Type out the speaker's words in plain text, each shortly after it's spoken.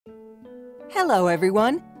Hello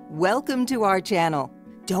everyone, welcome to our channel.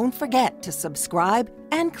 Don't forget to subscribe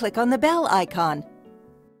and click on the bell icon.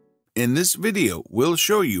 In this video, we'll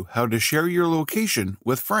show you how to share your location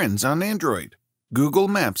with friends on Android. Google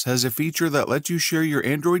Maps has a feature that lets you share your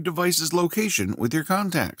Android device's location with your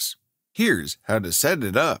contacts. Here's how to set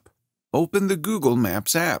it up. Open the Google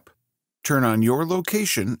Maps app. Turn on your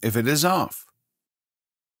location if it is off.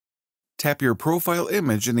 Tap your profile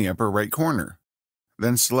image in the upper right corner.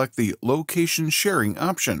 Then select the Location Sharing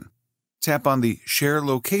option. Tap on the Share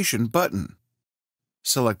Location button.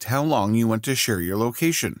 Select how long you want to share your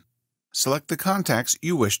location. Select the contacts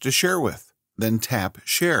you wish to share with, then tap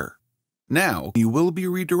Share. Now you will be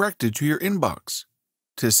redirected to your inbox.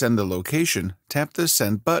 To send the location, tap the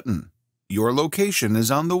Send button. Your location is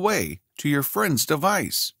on the way to your friend's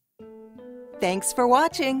device. Thanks for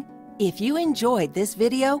watching. If you enjoyed this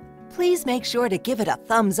video, please make sure to give it a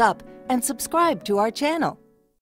thumbs up and subscribe to our channel.